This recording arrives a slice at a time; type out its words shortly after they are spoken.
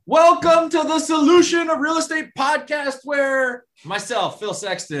Welcome to the Solution of Real Estate podcast, where myself, Phil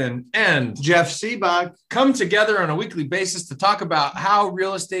Sexton, and Jeff Seabach come together on a weekly basis to talk about how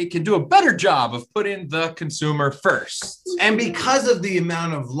real estate can do a better job of putting the consumer first. And because of the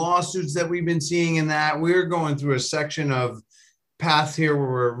amount of lawsuits that we've been seeing in that, we're going through a section of paths here where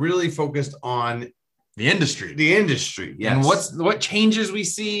we're really focused on The industry. Yes. And what changes we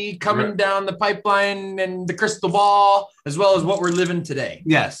see coming down the pipeline and the crystal ball, as well as what we're living today.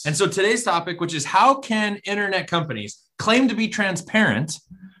 Yes. And so today's topic, which is how can internet companies claim to be transparent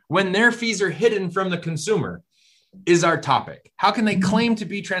when their fees are hidden from the consumer, is our topic. How can they claim to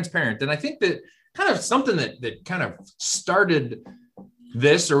be transparent? And I think that kind of something that kind of started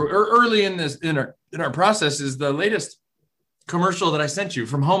this or early in our process is the latest commercial that I sent you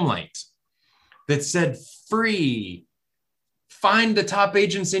from Homelight that said free. Find the top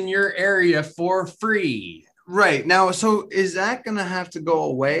agents in your area for free. Right. Now, so is that going to have to go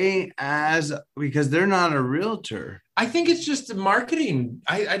away because they're not a realtor? I think it's just marketing.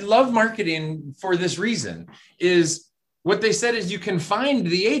 I love marketing for this reason. Is what they said is you can find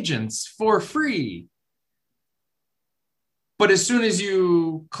the agents for free. But as soon as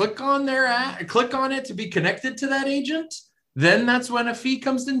you click on it to be connected to that agent, then that's when a fee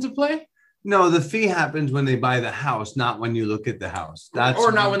comes into play. No, the fee happens when they buy the house, not when you look at the house.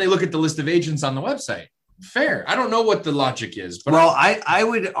 Or not when they look at the list of agents on the website. Fair. I don't know what the logic is. But I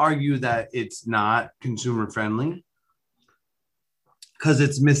would argue that it's not consumer friendly because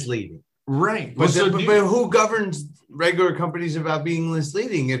it's misleading. Right. But who governs regular companies about being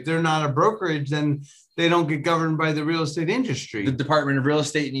misleading? If they're not a brokerage, then they don't get governed by the real estate industry. The Department of Real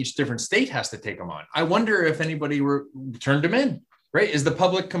Estate in each different state has to take them on. I wonder if anybody turned them in. Right? Is the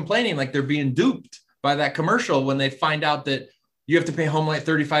public complaining like they're being duped by that commercial when they find out that you have to pay Homelight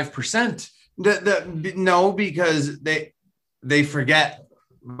 35%? No, because they forget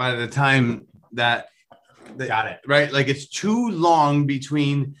by the time that got it. Right? Like it's too long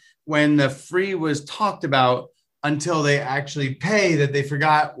between when the free was talked about until they actually pay that they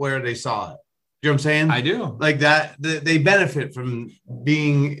forgot where they saw it. You know what I'm saying? I do. Like that, they benefit from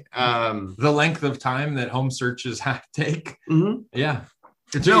being the length of time that home searches have to take. Mm-hmm. Yeah.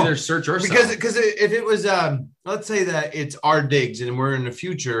 It's either search or because if it was let's say that it's our digs and we're in the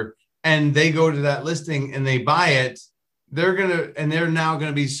future and they go to that listing and they buy it, they're now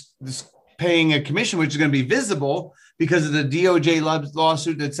gonna be paying a commission, which is gonna be visible because of the DOJ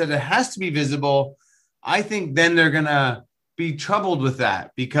lawsuit that said it has to be visible. I think then they're gonna be troubled with that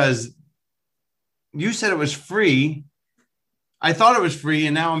because you said it was free. I thought it was free,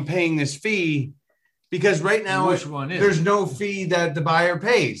 and now I'm paying this fee because right now there's no fee that the buyer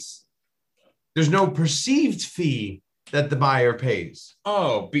pays. There's no perceived fee that the buyer pays.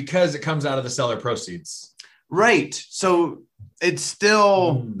 Oh, because it comes out of the seller proceeds. Right. So it's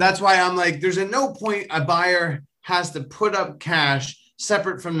still, that's why I'm like, there's no point a buyer has to put up cash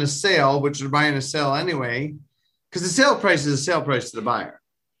separate from the sale, which they're buying a sale anyway, because the sale price is a sale price to the buyer.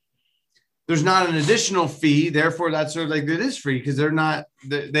 There's not an additional fee, therefore that's sort of like it is free because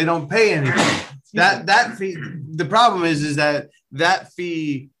they don't pay anything. That fee, the problem is that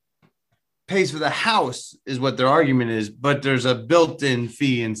fee pays for the house is what their argument is, but there's a built-in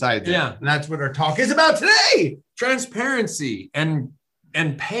fee inside there. Yeah, and that's what our talk is about today. Transparency and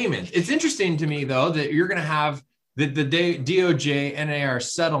payment. It's interesting to me though that you're going to have the DOJ NAR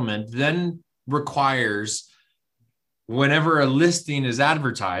settlement then requires, whenever a listing is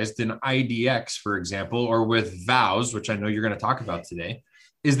advertised in IDX, for example, or with VOWs, which I know you're going to talk about today,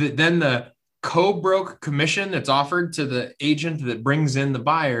 is that then the co-broke commission that's offered to the agent that brings in the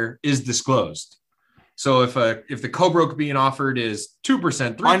buyer is disclosed. So if the co-broke being offered is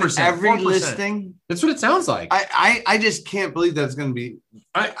 2%, 3%, on every 4%, listing, that's what it sounds like. I just can't believe that's going to be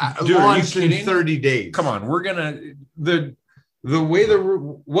launched in 30 days. Come on, we're gonna the way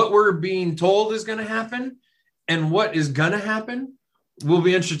what we're being told is going to happen. And what is going to happen will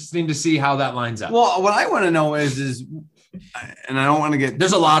be interesting to see how that lines up. Well, what I want to know is, and I don't want to get.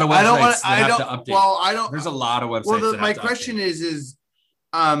 There's a lot of websites that have to update. Well, I don't. There's a lot of websites. Well, my question is,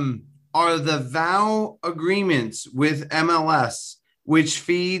 are the VOW agreements with MLS, which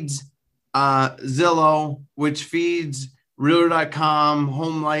feeds Zillow, which feeds Realtor.com,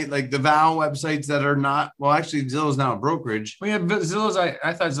 Homelight, like the VOW websites that are not, well, actually Zillow's now a brokerage. Well, yeah, but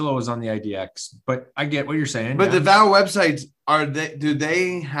I thought Zillow was on the IDX, but I get what you're saying. But the VOW websites, do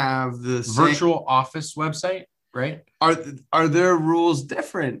they have the virtual office website, right? Are their rules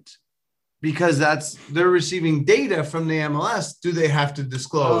different? Because they're receiving data from the MLS. Do they have to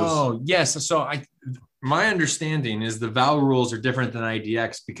disclose? Oh, yes. So my understanding is the VOW rules are different than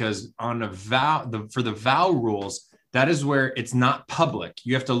IDX because on for the VOW rules, that is where it's not public.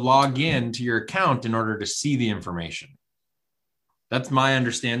 You have to log in to your account in order to see the information. That's my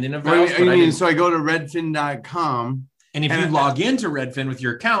understanding of Vows. So I go to redfin.com. And if you log into Redfin with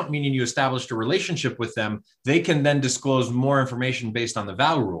your account, meaning you established a relationship with them, they can then disclose more information based on the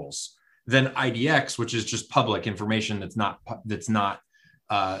vow rules than IDX, which is just public information that's not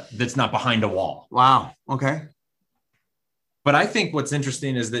behind a wall. Wow. Okay. But I think what's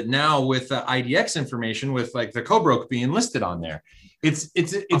interesting is that now with IDX information, with like the co-broke being listed on there, it's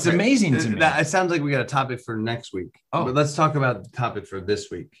okay. Amazing to me. It sounds like we got a topic for next week. Oh, but let's talk about the topic for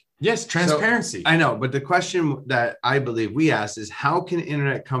this week. Yes, transparency. So, I know, but the question that I believe we asked is, how can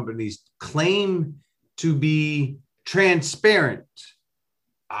internet companies claim to be transparent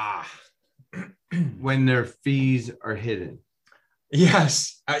when their fees are hidden?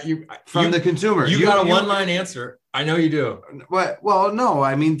 Yes, from the consumer. You got a one-line answer. I know you do. Well, no.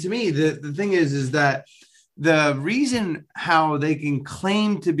 I mean, to me, the thing is that the reason how they can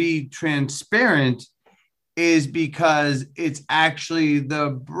claim to be transparent is because it's actually the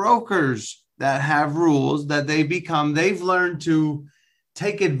brokers that have rules that they've learned to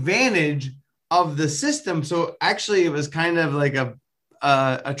take advantage of the system. So actually, it was kind of like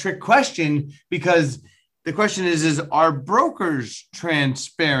a trick question, because the question is are brokers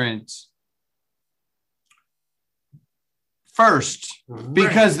transparent? First,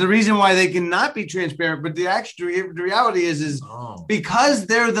 because the reason why they cannot be transparent, but the reality is because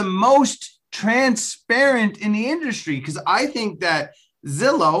they're the most transparent in the industry. Because I think that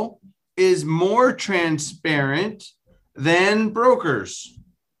Zillow is more transparent than brokers.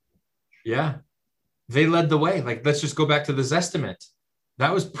 Yeah, they led the way. Like, let's just go back to the Zestimate.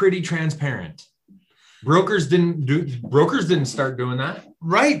 That was pretty transparent. Brokers didn't start doing that.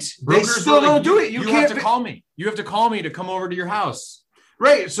 Right. Brokers they still don't do it. You have to call me. You have to call me to come over to your house.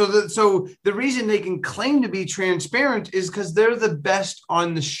 Right. So the reason they can claim to be transparent is because they're the best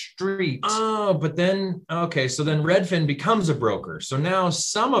on the street. Oh, but then, okay. So then Redfin becomes a broker. So now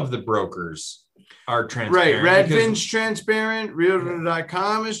some of the brokers are transparent. Right. Redfin's transparent.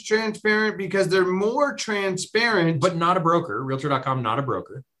 Realtor.com is transparent because they're more transparent. But not a broker. Realtor.com, not a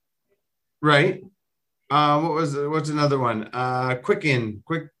broker. Right. What's another one? Quicken.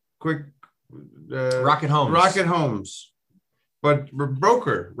 Rocket Homes. Rocket Homes. But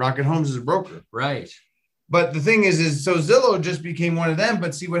broker. Rocket Homes is a broker. Right. But the thing is so Zillow just became one of them.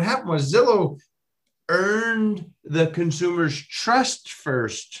 But see, what happened was Zillow earned the consumer's trust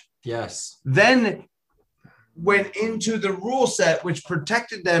first. Yes. Then went into the rule set, which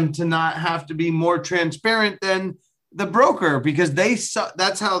protected them to not have to be more transparent than the broker, because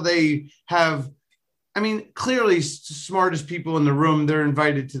that's how they have. I mean, clearly smartest people in the room, they're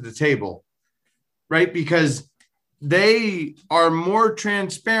invited to the table, right? Because they are more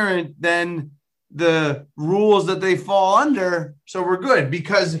transparent than the rules that they fall under. So we're good,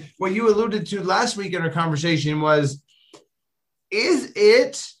 because what you alluded to last week in our conversation was, is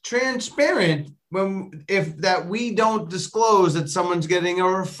it transparent if we don't disclose that someone's getting a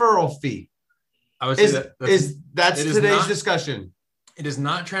referral fee? I would say that's today's discussion. It is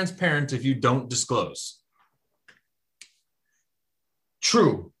not transparent if you don't disclose.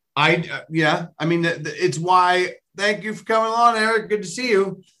 True. I mean, it's why. Thank you for coming on, Eric. Good to see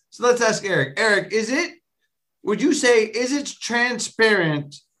you. So let's ask Eric. Eric, would you say it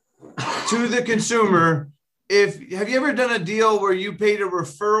transparent to the consumer? Have you ever done a deal where you paid a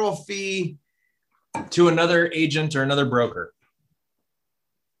referral fee to another agent or another broker?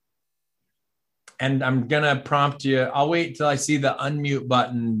 And I'm going to prompt you. I'll wait till I see the unmute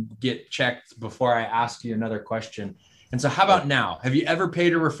button get checked before I ask you another question. And so how about now? Have you ever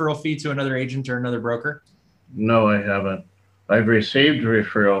paid a referral fee to another agent or another broker? No, I haven't. I've received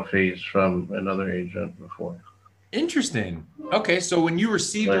referral fees from another agent before. Interesting. Okay. So when you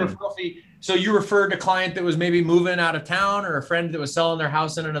received a referral fee, so you referred a client that was maybe moving out of town, or a friend that was selling their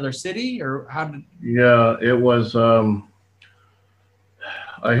house in another city, or how did? Yeah, it was,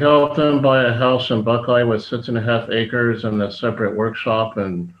 I helped them buy a house in Buckeye with 6.5 acres and a separate workshop,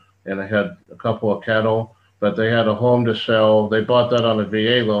 and I had a couple of cattle, but they had a home to sell. They bought that on a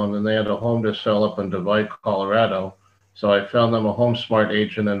VA loan, and they had a home to sell up in Divide, Colorado. So I found them a HomeSmart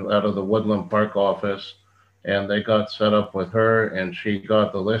agent out of the Woodland Park office, and they got set up with her, and she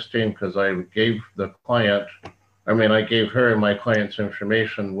got the listing because I gave her and my client's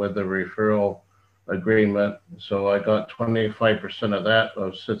information with the referral agreement. So I got 25% of that,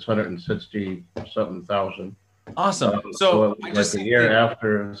 of 660 something thousand. Awesome. So I just like a year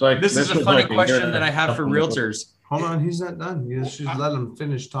after, it's like, this is a funny question that I have for realtors. Hold on, he's not done. You should let him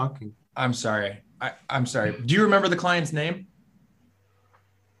finish talking. I'm sorry. I'm sorry. Do you remember the client's name?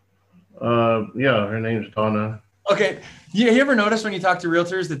 Yeah, her name's Donna. Okay. You ever notice when you talk to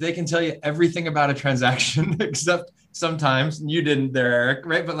realtors that they can tell you everything about a transaction, except sometimes you didn't there, Eric,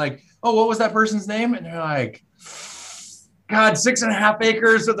 right? But like, oh, what was that person's name? And they're like, God, 6.5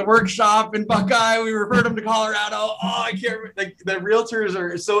 acres with the workshop in Buckeye. We referred them to Colorado. Oh, I can't remember. Like the realtors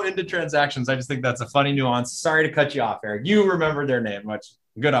are so into transactions. I just think that's a funny nuance. Sorry to cut you off, Eric. You remember their name much.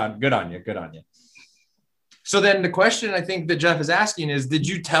 Good on you. So then the question I think that Jeff is asking is, did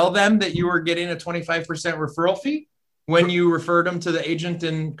you tell them that you were getting a 25% referral fee when you referred them to the agent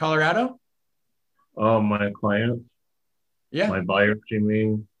in Colorado? Oh, my clients? Yeah. My buyers, you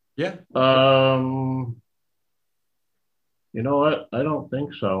mean? Yeah. You know what? I don't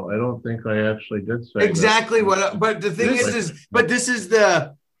think so. I don't think I actually did say exactly that. what. But the thing is, this is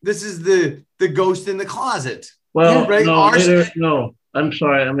the ghost in the closet. Well, right? No. I'm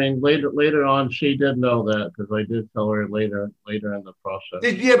sorry. I mean, later on, she did know that because I did tell her later in the process.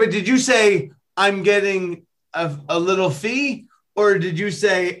 But did you say I'm getting a little fee, or did you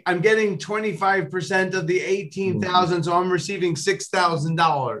say I'm getting 25% of the 18,000, so I'm receiving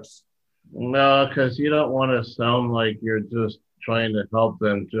 $6,000? No, because you don't want to sound like you're just trying to help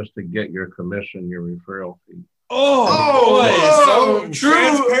them just to get your commission, your referral fee. So true.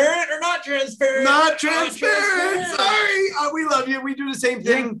 Transparent or not transparent? Not transparent. Sorry. We love you. We do the same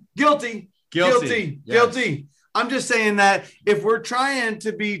thing. Yeah. Guilty. I'm just saying that if we're trying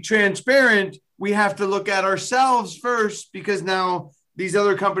to be transparent, we have to look at ourselves first, because now these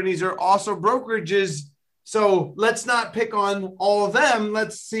other companies are also brokerages. So let's not pick on all of them.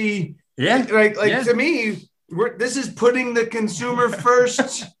 Let's see. Yeah. To me, this is putting the consumer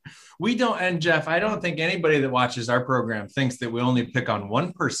first. We don't, and Jeff, I don't think anybody that watches our program thinks that we only pick on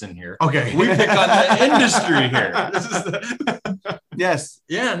one person here. Okay. We pick on the industry here. Yes.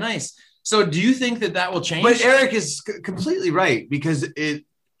 Yeah, nice. So do you think that will change? But Eric is completely right, because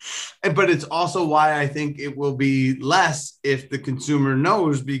but it's also why I think it will be less if the consumer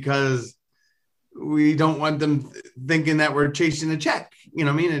knows, because we don't want them thinking that we're chasing a check. You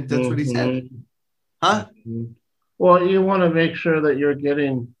know what I mean? That's what he said. Huh? Well, you want to make sure that you're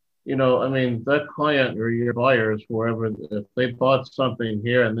getting, that client or your buyers, whoever, if they bought something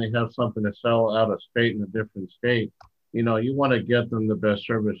here and they have something to sell out of state in a different state, you want to get them the best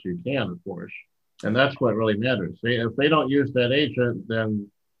service you can, of course. And that's what really matters. If they don't use that agent, then,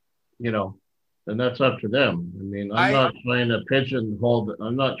 then that's up to them. I mean, I'm not trying to pigeonhole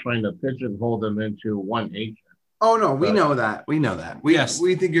them into one agent. Oh no, we know that. We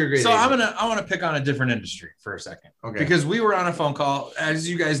think you're great. So I want to pick on a different industry for a second. Okay. Because we were on a phone call, as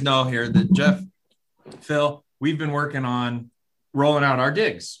you guys know here, that Jeff, Phil, we've been working on rolling out our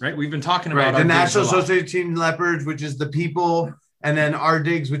digs, right? We've been talking about the National Association of Leopards, which is the people, and then our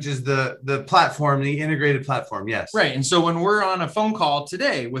digs, which is the platform, the integrated platform. Yes. Right. And so when we're on a phone call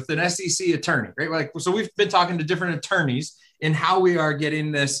today with an SEC attorney, right? So we've been talking to different attorneys in how we are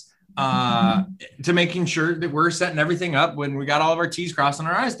getting this to making sure that we're setting everything up when we got all of our T's crossed and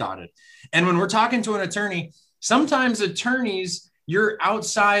our I's dotted. And when we're talking to an attorney, sometimes attorneys, you're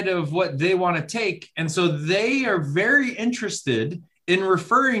outside of what they want to take. And so they are very interested in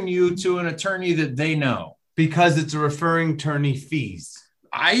referring you to an attorney that they know. Because it's a referring attorney fees.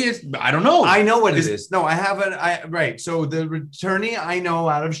 I don't know. I know what it is. No, I haven't. Right. So the attorney I know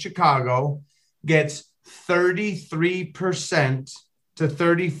out of Chicago gets 33% to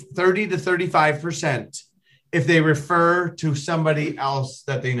 30 to 35% if they refer to somebody else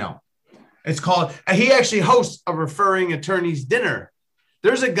that they know. It's called, he actually hosts a referring attorney's dinner.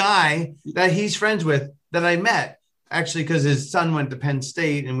 There's a guy that he's friends with that I met, actually, because his son went to Penn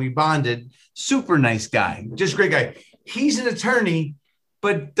State and we bonded. Super nice guy, just great guy. He's an attorney,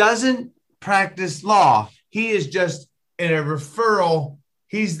 but doesn't practice law. He is just in a referral.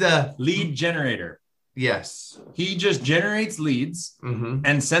 He's the lead generator. Yes. He just generates leads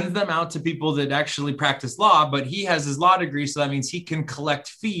and sends them out to people that actually practice law, but he has his law degree. So that means he can collect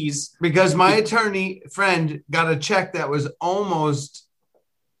fees. Because my attorney friend got a check that was almost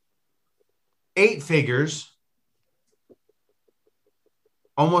 8 figures,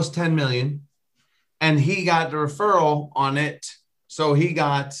 almost 10 million. And he got the referral on it. So he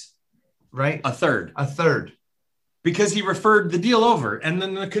got, right? A third. Because he referred the deal over. And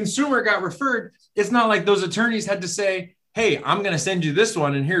then the consumer got referred. It's not like those attorneys had to say, hey, I'm going to send you this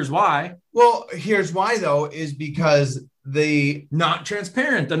one, and here's why. Well, here's why, though, is because not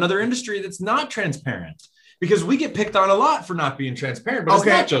transparent. Another industry that's not transparent. Because we get picked on a lot for not being transparent, but it's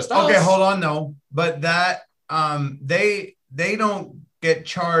not just us. Okay, hold on, though. But that they don't get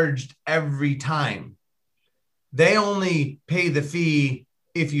charged every time. They only pay the fee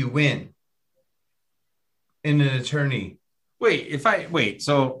if you win in an attorney.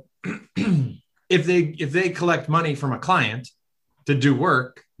 So if they collect money from a client to do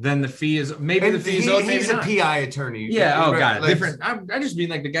work, then the fee is maybe And the fee is owed, maybe he's a not. PI attorney. Yeah. Oh, got it. Like, Different. I just mean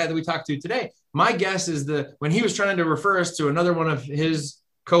like the guy that we talked to today. My guess is when he was trying to refer us to another one of his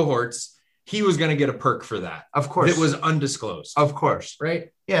cohorts, he was going to get a perk for that. Of course. It was undisclosed. Of course. Right.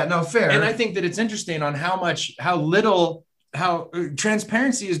 Yeah. No, fair. And I think that it's interesting on how little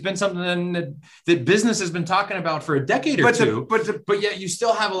transparency has been something that business has been talking about for a decade or two. But yet you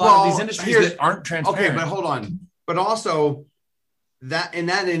still have a lot of these industries that aren't transparent. Okay, but hold on. But also that in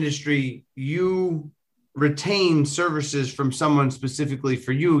that industry, you retain services from someone specifically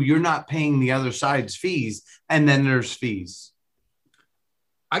for you. You're not paying the other side's fees, and then there's fees.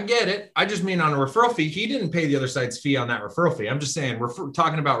 I get it. I just mean on a referral fee, he didn't pay the other side's fee on that referral fee. I'm just saying we're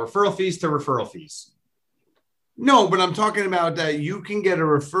talking about referral fees to referral fees. No, but I'm talking about that you can get a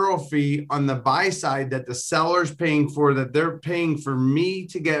referral fee on the buy side that the seller's paying for, that they're paying for me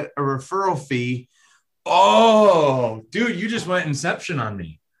to get a referral fee. Oh, dude, you just went Inception on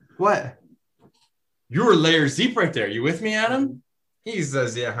me. What? You were layers deep right there. You with me, Adam? He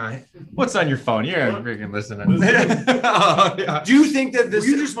says, yeah, hi. What's on your phone? You're freaking listening. Oh, yeah. Do you think that this...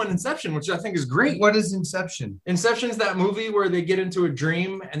 You just went Inception, which I think is great. What is Inception? Inception's that movie where they get into a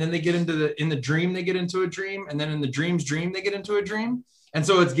dream, and then they get into in the dream, they get into a dream, and then in the dream's dream, they get into a dream. And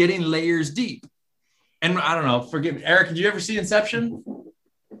so it's getting layers deep. And I don't know, forgive me. Eric, did you ever see Inception?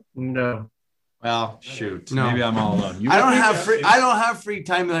 No. Well, shoot. No. Maybe I'm all alone. I don't have free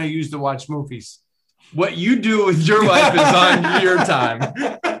time that I use to watch movies. What you do with your life is on your time.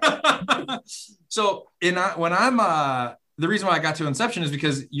 So the reason why I got to Inception is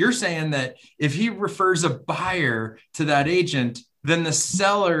because you're saying that if he refers a buyer to that agent, then the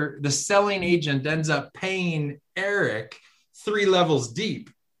selling agent ends up paying Eric 3 levels deep.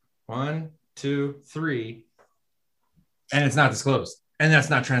 1, 2, 3. And it's not disclosed. And that's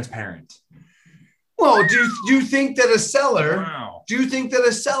not transparent. Well, do you think that a seller... Wow. Do you think that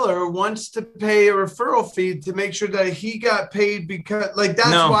a seller wants to pay a referral fee to make sure that he got paid? Because like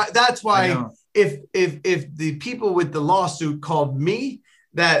that's why if the people with the lawsuit called me,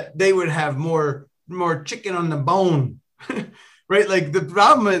 that they would have more chicken on the bone, right? Like the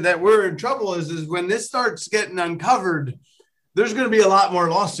problem that we're in trouble is when this starts getting uncovered, there's going to be a lot more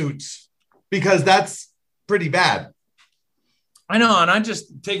lawsuits because that's pretty bad. I know, and I'm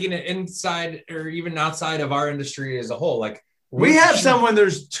just taking it inside or even outside of our industry as a whole, like. We have someone,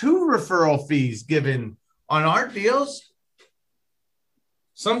 there's 2 referral fees given on our deals.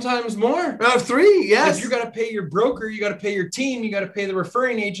 Sometimes more. 3, yes. If you got to pay your broker, you got to pay your team, you got to pay the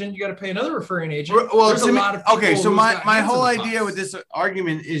referring agent, you got to pay another referring agent. Well, there's a lot of people. Okay, so my whole idea with this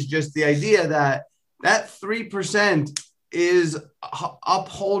argument is just the idea that 3% is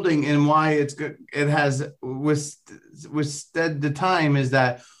upholding, and why it's good. It has withstood the time is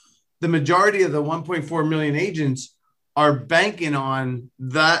that the majority of the 1.4 million agents are banking on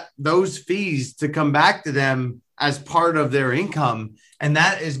those fees to come back to them as part of their income. And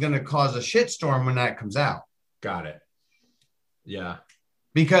that is going to cause a shitstorm when that comes out. Got it. Yeah.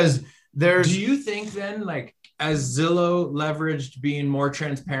 Because do you think then, like, as Zillow leveraged being more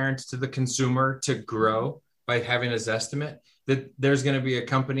transparent to the consumer to grow by having a Zestimate, that there's going to be a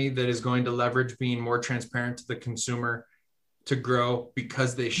company that is going to leverage being more transparent to the consumer to grow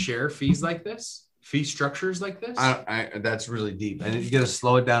because they share fees like this? Fee structures like this? That's really deep. I need you got to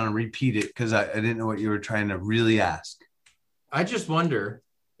slow it down and repeat it because I didn't know what you were trying to really ask. I just wonder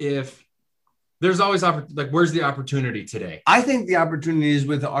if there's always where's the opportunity today? I think the opportunity is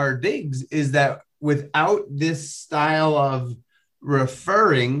with our digs is that without this style of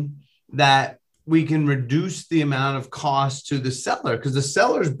referring, that we can reduce the amount of cost to the seller because the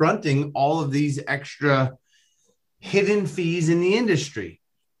seller's brunting all of these extra hidden fees in the industry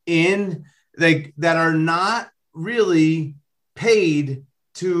that are not really paid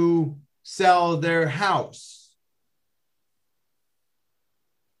to sell their house.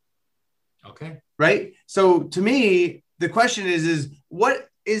 Okay. Right. So to me, the question is what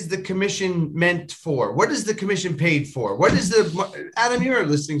is the commission meant for? What is the commission paid for? What is Adam, you're a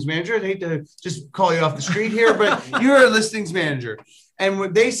listings manager. I'd hate to just call you off the street here, but you're a listings manager. And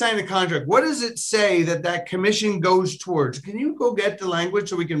when they sign a contract, what does it say that commission goes towards? Can you go get the language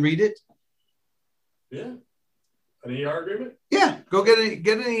so we can read it? Yeah. An ER agreement? Yeah. Go get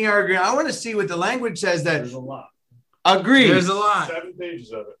an ER agreement. I want to see what the language says that. There's a lot. Agreed. There's a lot. 7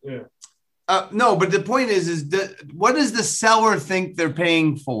 pages of it. Yeah. No, but the point is what does the seller think they're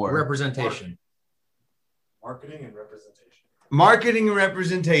paying for? Representation. Marketing and representation. Marketing and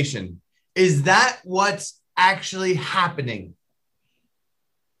representation. Is that what's actually happening?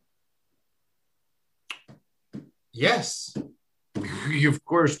 Yes. of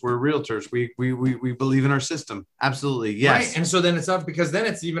course, we're realtors. We believe in our system. Absolutely. Yes. Right. And so then it's up because then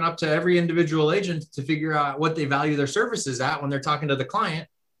it's even up to every individual agent to figure out what they value their services at when they're talking to the client.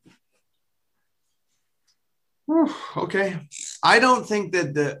 Okay. I don't think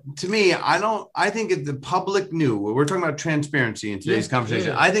that I think if the public knew, we're talking about transparency in today's conversation.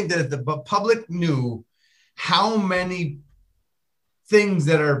 Yeah. I think that if the public knew how many things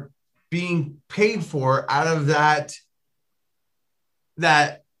that are being paid for out of that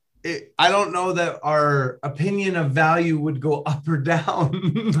I don't know that our opinion of value would go up or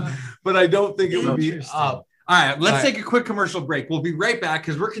down, but I don't think it would be up. All right, let's take a quick commercial break. We'll be right back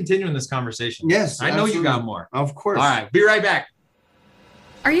because we're continuing this conversation. Yes, I know you got more. Of course. All right, be right back.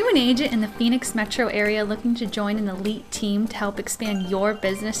 Are you an agent in the Phoenix metro area looking to join an elite team to help expand your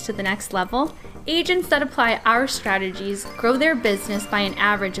business to the next level? Agents that apply our strategies grow their business by an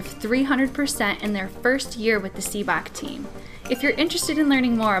average of 300% in their first year with the CBOC team. If you're interested in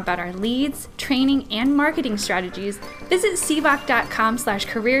learning more about our leads, training, and marketing strategies, visit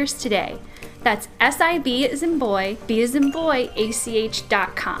cboc.com/careers today. That's SIB as in boy, B as in boy,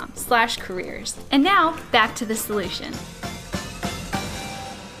 ACH.com/careers. And now, back to the solution.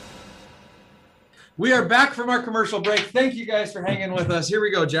 We are back from our commercial break. Thank you guys for hanging with us. Here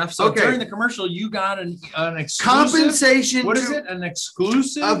we go, Jeff. So during the commercial, you got an exclusive compensation. What is it? An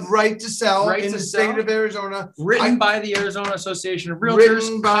exclusive of right to sell in the state of Arizona, written by the Arizona Association of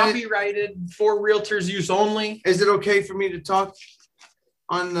Realtors, copyrighted for realtors use only. Is it okay for me to talk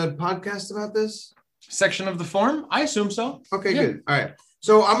on the podcast about this section of the form? I assume so. Okay, good. All right.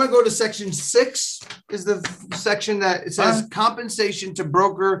 So I'm going to go to section 6 is the section that it says compensation to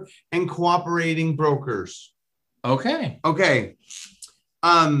broker and cooperating brokers. Okay. Okay.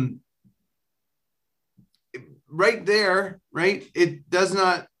 Right there, right? It does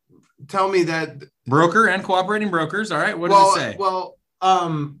not tell me that broker and cooperating brokers. All right. What does it say? Well,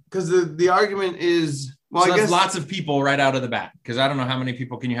 because the argument is, well, so I guess lots of people right out of the bat, because I don't know how many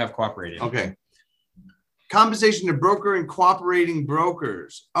people can you have cooperating. Okay. Compensation to broker and cooperating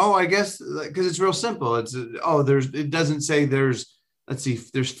brokers. Oh, I guess because it's real simple. It's it doesn't say there's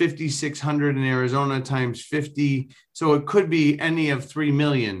 5,600 in Arizona times 50. So it could be any of 3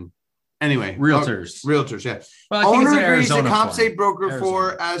 million. Anyway, realtors. Yeah. Well, owner agrees to compensate broker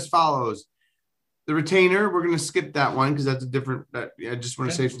for as follows. The retainer, we're going to skip that one because that's a different, I just want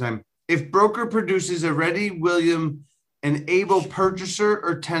to save some time. If broker produces a ready, willing, an able purchaser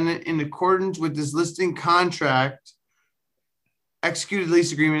or tenant in accordance with this listing contract, executed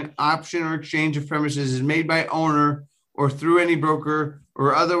lease agreement, option or exchange of premises is made by owner or through any broker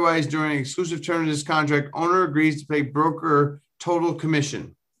or otherwise during an exclusive term of this contract, owner agrees to pay broker total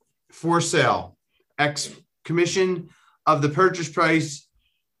commission for sale, X commission of the purchase price,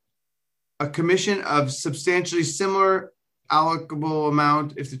 a commission of substantially similar allocable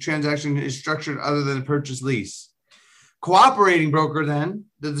amount if the transaction is structured other than a purchase lease. Cooperating broker, then,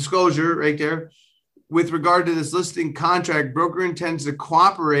 the disclosure right there, with regard to this listing contract, broker intends to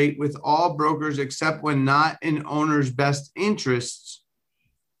cooperate with all brokers except when not in owner's best interests.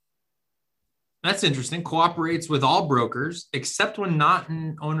 That's interesting. Cooperates with all brokers except when not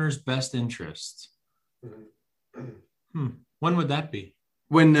in owner's best interests. When would that be?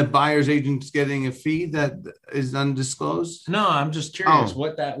 When the buyer's agent's getting a fee that is undisclosed? No, I'm just curious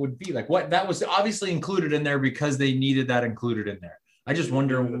what that would be. Like what that was obviously included in there because they needed that included in there. I just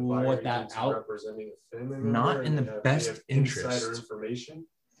wonder what that out representing a family member not in the best interest. Insider information.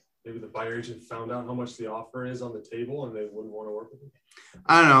 Maybe the buyer agent found out how much the offer is on the table and they wouldn't want to work with them.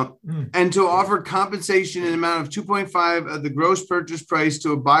 I don't know. And to offer compensation in an amount of 2.5 of the gross purchase price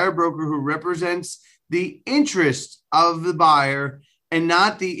to a buyer broker who represents the interest of the buyer and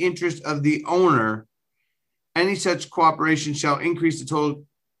not the interest of the owner. Any such cooperation shall not increase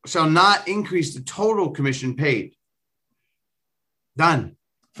the total commission paid. Done.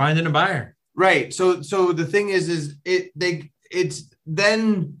 Finding a buyer. Right. So the thing is it's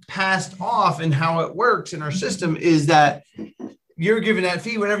then passed off, and how it works in our system is that you're given that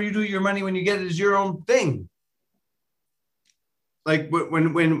fee. Whatever you do, your money when you get it is your own thing. Like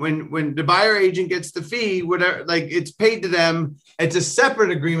when the buyer agent gets the fee, whatever, like it's paid to them. It's a separate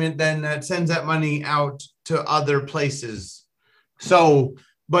agreement then that sends that money out to other places. So,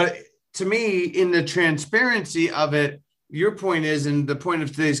 but to me, in the transparency of it, your point is, and the point of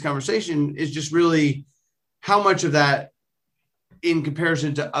today's conversation is just really how much of that in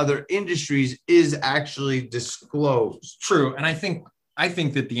comparison to other industries is actually disclosed. True. And I think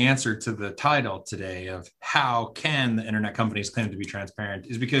that the answer to the title today of how can the internet companies claim to be transparent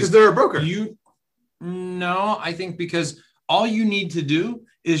is because they're a broker. No, I think because all you need to do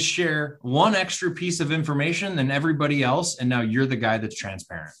is share one extra piece of information than everybody else. And now you're the guy that's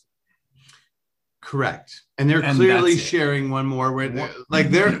transparent. Correct. And they're clearly sharing one more where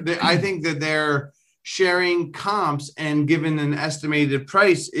I think that they're sharing comps and given an estimated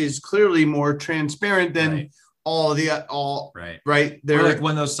price is clearly more transparent than right. They're like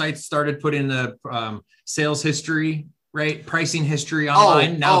when those sites started putting the sales history, right? Pricing history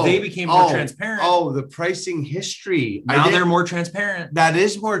online. Now they became more transparent. The pricing history. Now they're more transparent. That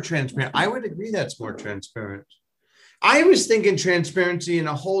is more transparent. I would agree that's more transparent. I was thinking transparency in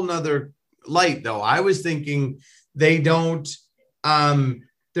a whole nother light though. I was thinking they don't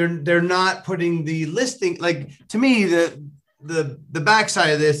they're not putting the listing, like to me the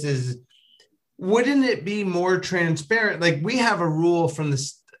backside of this is, wouldn't it be more transparent? Like we have a rule from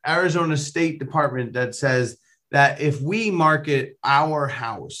the Arizona State Department that says that if we market our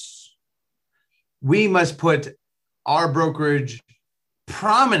house, we must put our brokerage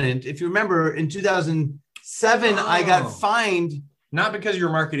prominent. If you remember in 2007, I got fined. Not because you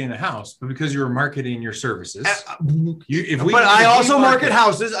were marketing the house, but because you were marketing your services. I also market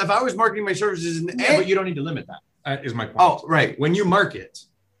houses. If I was marketing my services, but you don't need to limit that. Is my point. Oh, right. When you market,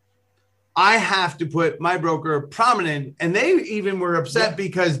 I have to put my broker prominent, and they even were upset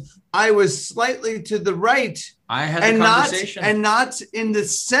because I was slightly to the right. I had the conversation, not in the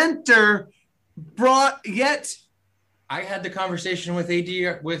center. I had the conversation with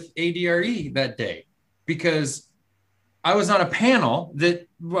ADRE that day because I was on a panel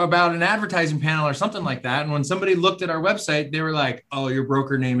about an advertising panel or something like that. And when somebody looked at our website, they were like, "Oh, your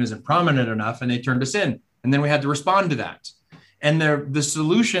broker name isn't prominent enough," and they turned us in. And then we had to respond to that. And the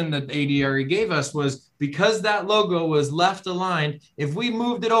solution that ADRE gave us was, because that logo was left aligned, if we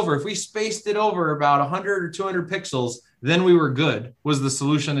moved it over, if we spaced it over about 100 or 200 pixels, then we were good, was the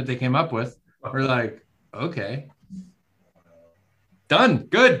solution that they came up with. We're like, okay. Done.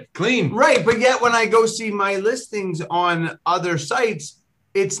 Good. Clean. Right. But yet when I go see my listings on other sites,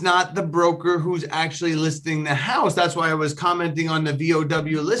 it's not the broker who's actually listing the house. That's why I was commenting on the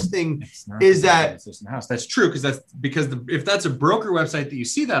VOW listing. Is that it's listing the house? That's true, because if that's a broker website that you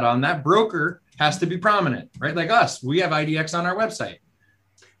see that on, that broker has to be prominent, right? Like us, we have IDX on our website.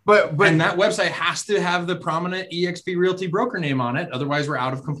 But that website has to have the prominent eXp Realty broker name on it. Otherwise, we're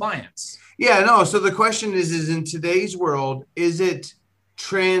out of compliance. Yeah, no. So the question is in today's world, is it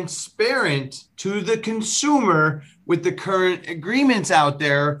transparent to the consumer with the current agreements out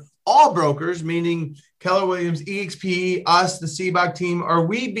there? All brokers, meaning Keller Williams, eXp, us, the CBOC team, are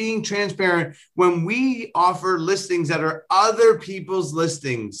we being transparent when we offer listings that are other people's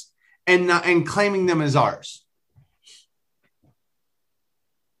listings and claiming them as ours?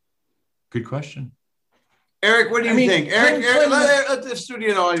 Good question. Eric, what do you think? Eric, let the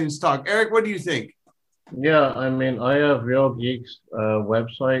studio audience talk. Eric, what do you think? Yeah, I mean, I have Real Geeks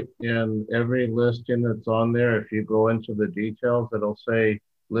website, and every listing that's on there, if you go into the details, it'll say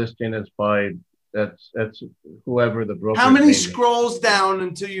listing is by that's whoever the broker. How many scrolls down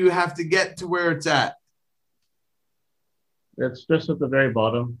until you have to get to where it's at? It's just at the very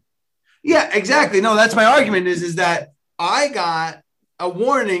bottom. Yeah, exactly. No, that's my argument is that I got a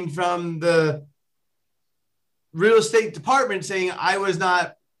warning from the real estate department saying I was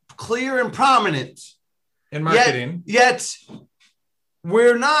not clear and prominent in marketing. Yet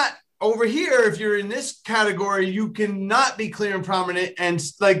we're not over here. If you're in this category, you cannot be clear and prominent. And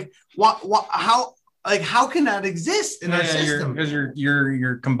like, how can that exist in our system? Because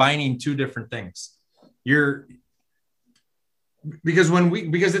you're combining two different things.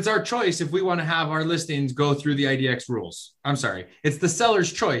 Because it's our choice if we want to have our listings go through the IDX rules. I'm sorry, it's the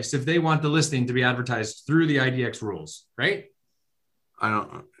seller's choice if they want the listing to be advertised through the IDX rules, right? I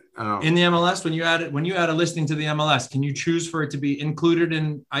don't. In the MLS, when you add a listing to the MLS, can you choose for it to be included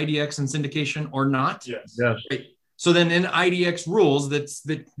in IDX and syndication or not? Yes. Right. So then in IDX rules that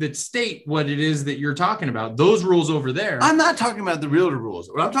state what it is that you're talking about, those rules over there. I'm not talking about the realtor rules.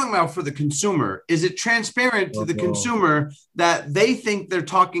 What I'm talking about for the consumer, is it transparent to the consumer that they think they're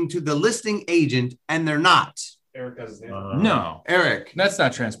talking to the listing agent and they're not? Eric has his name. No, Eric. That's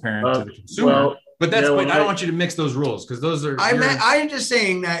not transparent to the consumer. But I don't want you to mix those rules because those are. I'm just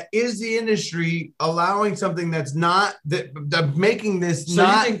saying that is the industry allowing something that's not that making this so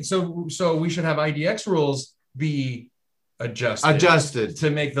not. You think, so we should have IDX rules be adjusted to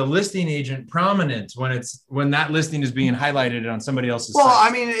make the listing agent prominent when that listing is being highlighted on somebody else's site.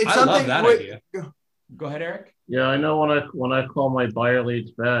 I mean, it's something. Love that idea. Go ahead, Eric. Yeah, I know when I call my buyer leads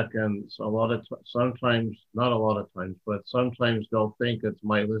back, and so sometimes, not a lot of times, but sometimes they'll think it's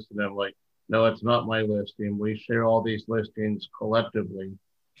my listing. I'm like, no, it's not my listing. We share all these listings collectively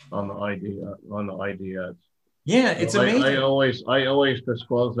on the IDX. Yeah, it's Well, amazing. I always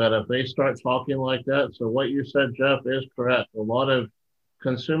disclose that if they start talking like that. So what you said, Jeff, is correct. A lot of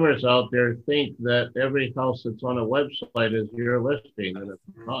consumers out there think that every house that's on a website is your listing, and it's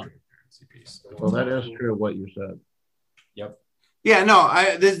not. So that is true what you said. Yep. Yeah, no,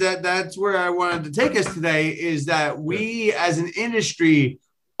 that's where I wanted to take us today, is that we as an industry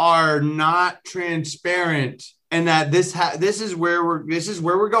are not transparent, and that this is where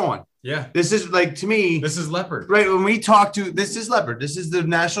we're going. Yeah. This is, like, to me, This is Leopard. right. When we talk to, this is Leopard. This is the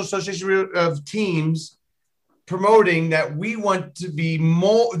National Association of Teams promoting that we want to be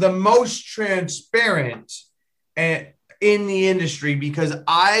the most transparent in the industry, because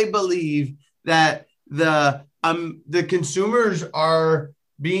I believe that the consumers are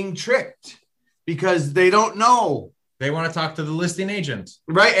being tricked because they don't know. They want to talk to the listing agent.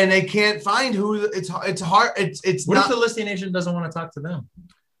 Right. And they can't find who. It's hard. It's What not. if the listing agent doesn't want to talk to them?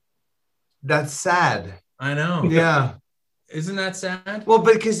 That's sad. I know. Yeah. Isn't that sad? Well,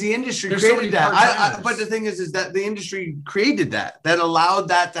 because the industry There's so created many that. part-timers. But the thing is that the industry created that allowed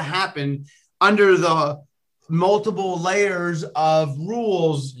that to happen under the multiple layers of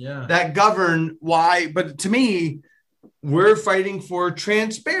rules Yeah. that govern why. But to me, we're fighting for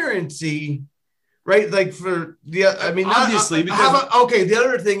transparency, right? Like, for the, I mean, Obviously, because okay. The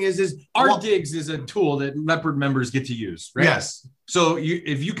other thing is our digs is a tool that Leopard members get to use, right? Yes. So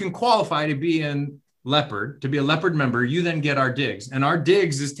if you can qualify to be in Leopard, to be a Leopard member, you then get our digs, and our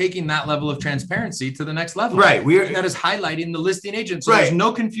digs is taking that level of transparency to the next level. Right. That is highlighting the listing agent. So Right. there's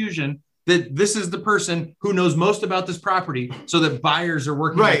no confusion that this is the person who knows most about this property, so that buyers are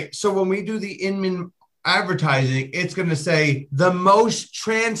working. Right. So when we do the Inman advertising, it's going to say the most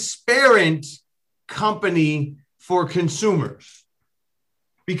transparent company for consumers,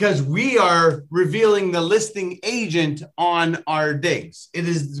 because we are revealing the listing agent on our digs. It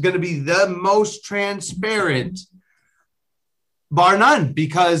is going to be the most transparent, bar none,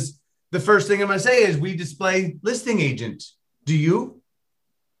 because the first thing I'm going to say is we display listing agent. Do you?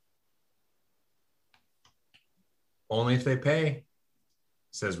 Only if they pay,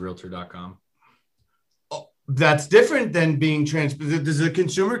 says realtor.com. That's different than being transparent. Does the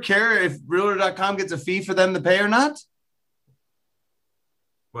consumer care if realtor.com gets a fee for them to pay or not?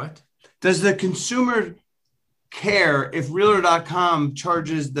 What? Does the consumer care if realtor.com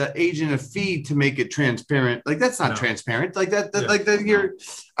charges the agent a fee to make it transparent? Like, that's not No. transparent. Like that, Yeah. like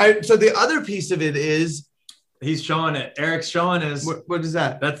that. So the other piece of it is, He's showing it. Eric's showing us. what is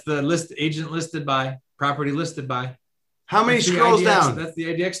that? That's the list agent listed by, property listed by. How many That's the scrolls IDX, down? That's the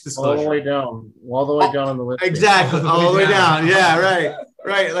IDX All the disclosure. way down. All the way down on the list. Exactly. All the way down. Yeah, right.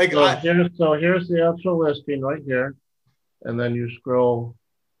 Right. Like, Here's the actual listing right here. And then you scroll.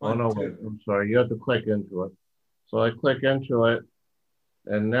 Oh, no, wait, I'm sorry. You have to click into it. So I click into it,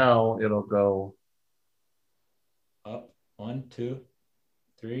 and now it'll go Up 1, 2,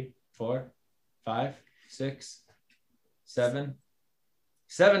 3, 4, 5, 6, 7.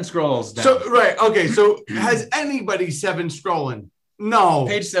 7 scrolls down. so, right. Okay. So has anybody 7 scrolling? No.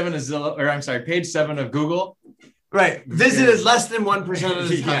 Page 7 is Zillow, or I'm sorry, page 7 of Google. Right. Visited less than 1% of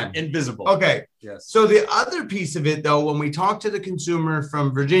the Yeah, time. invisible. Okay. Yes. So the other piece of it, though, when we talked to the consumer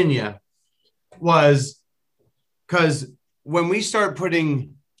from Virginia, was because when we start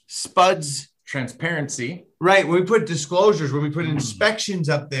putting spuds, Transparency. right, when we put disclosures, when we put inspections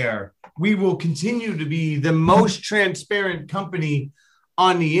up there, we will continue to be the most transparent company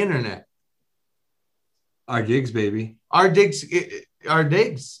on the internet. Our gigs, baby. Our digs.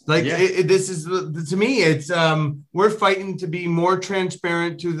 Like, Yeah. this is, to me, it's we're fighting to be more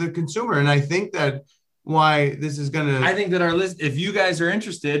transparent to the consumer, and I think that why this is going to. I think that our list, if you guys are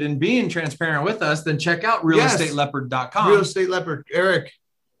interested in being transparent with us, then check out realestateleopard.com. Real Estate Leopard, Eric.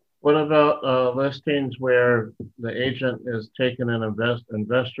 What about listings where the agent is taking an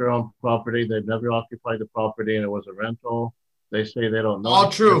investor-owned property? They've never occupied the property and it was a rental. They say they don't know.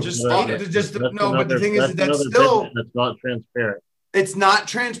 All true. Just All- state it. just That's no, but the another- thing is, that's another still, business that's not transparent. it's not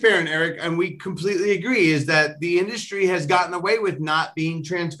transparent, Eric, and we completely agree. Is that the industry has gotten away with not being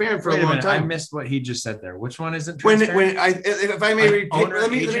transparent for Wait a long minute, I time. missed what he just said there. Which one isn't When transparent? if I may An repeat, owner let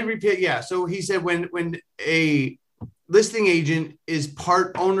me agent? repeat. Yeah. So he said when a listing agent is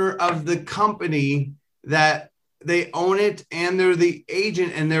part owner of the company, that they own it and they're the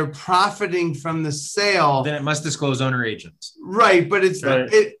agent and they're profiting from the sale. Then it must disclose owner agents. Right, but it's Right.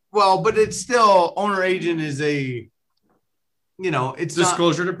 but it's still, owner agent is a, it's not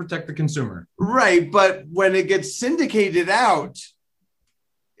Disclosure to protect the consumer. right. But when it gets syndicated out,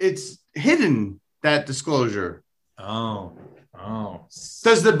 it's hidden, that disclosure. Oh.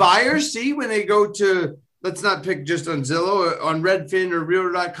 Does the buyer see when they go to let's not pick just on Zillow, on Redfin or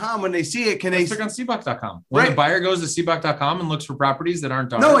Realtor.com. When they see it, can Let's they pick on Seabuck.com. When the buyer goes to Seabuck.com and looks for properties that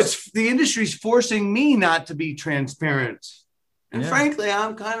aren't ours. No, it's the industry's forcing me not to be transparent. And Yeah. frankly,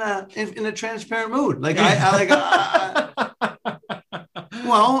 I'm kind of in a transparent mood. Like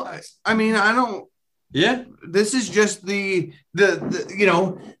well, I mean, I don't. Yeah. This is just the you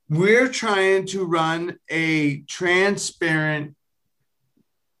know, we're trying to run a transparent.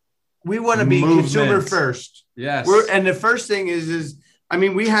 We want to be Movement. consumer first. Yes. And the first thing is I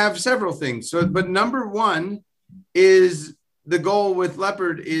mean, we have several things. So, but number one is the goal with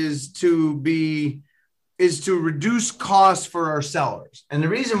Leopard is to reduce costs for our sellers. And the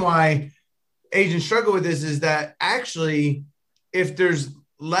reason why agents struggle with this is that actually, if there's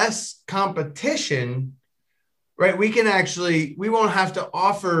less competition, right, we won't have to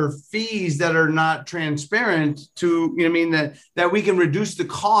offer fees that are not transparent to, you know what I mean, that we can reduce the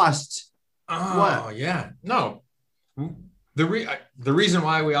cost. Oh, yeah. No. The reason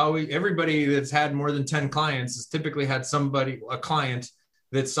why everybody that's had more than 10 clients has typically had a client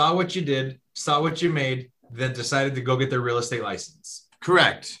that saw what you did, saw what you made, then decided to go get their real estate license.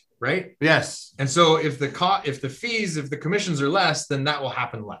 Correct. Right? Yes. And so if the commissions are less, then that will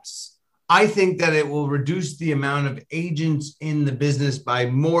happen less. I think that it will reduce the amount of agents in the business by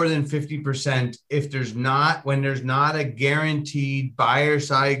more than 50% when there's not a guaranteed buyer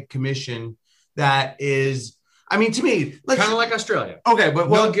side commission that is, I mean, to me, kind of like Australia. Okay, but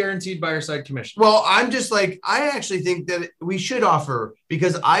no guaranteed buyer side commission. Well, I'm just like, I actually think that we should offer,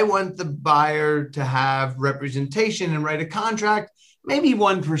 because I want the buyer to have representation and write a contract, maybe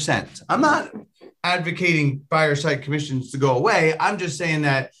 1%. I'm not advocating buyer side commissions to go away. I'm just saying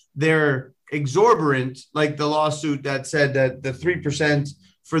that they're exorbitant, like the lawsuit that said that the 3%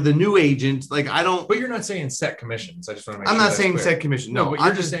 for the new agent, like I don't. But you're not saying set commissions. I just want to make I'm sure not saying clear. set commission. No, but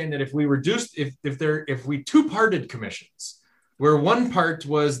you're just saying that if we reduced, if we two-parted commissions, where one part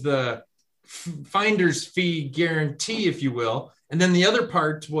was the finder's fee guarantee, if you will, and then the other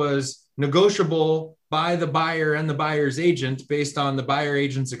part was negotiable by the buyer and the buyer's agent based on the buyer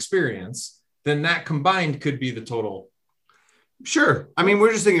agent's experience, then that combined could be the total. Sure. I mean,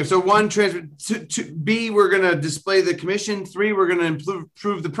 we're just thinking, so one, to B, we're going to display the commission. 3, we're going to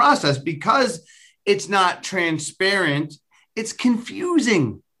improve the process, because it's not transparent. It's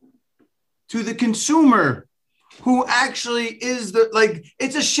confusing to the consumer, who actually is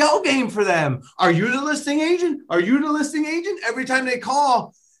it's a shell game for them. Are you the listing agent? Are you the listing agent? Every time they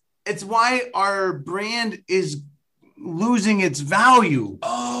call, it's why our brand is losing its value.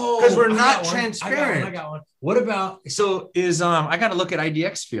 Oh, because we're not transparent. I got one. What about, I got to look at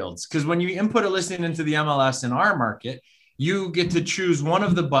IDX fields, because when you input a listing into the MLS in our market, you get to choose one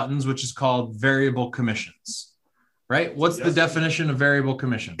of the buttons, which is called variable commissions, right? What's the definition of variable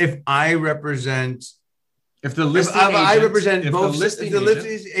commission? If I represent, if the listing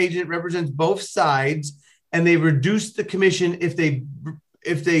agent represents both sides, and they reduce the commission if they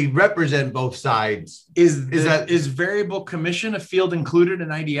represent both sides. Is variable commission a field included in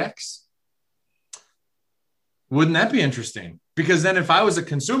IDX? Wouldn't that be interesting? Because then if I was a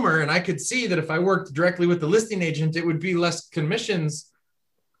consumer and I could see that if I worked directly with the listing agent, it would be less commissions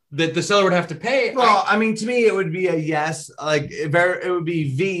that the seller would have to pay. Well, I mean, to me, it would be a yes. Like it would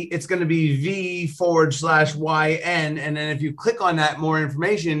be V. It's going to be V/YN. And then if you click on that more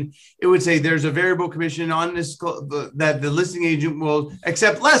information, it would say there's a variable commission on this that the listing agent will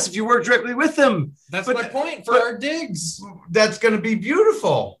accept less if you work directly with them. That's my point for our digs. That's going to be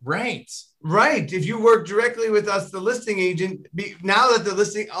beautiful. Right. Right. If you work directly with us, the listing agent, now that the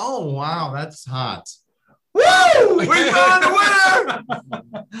listing, oh, wow, that's hot. Woo! We found a winner!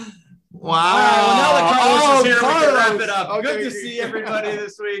 Wow. Well, now that Carlos is here, we can wrap Carlos. it up. Okay. Good to see everybody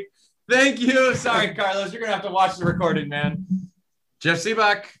this week. Thank you. Sorry, Carlos. You're going to have to watch the recording, man. Jeff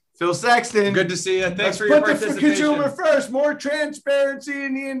Seabuck. Phil Sexton. Good to see you. Thanks Let's for your put the participation. consumer first. More transparency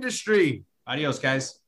in the industry. Adios, guys.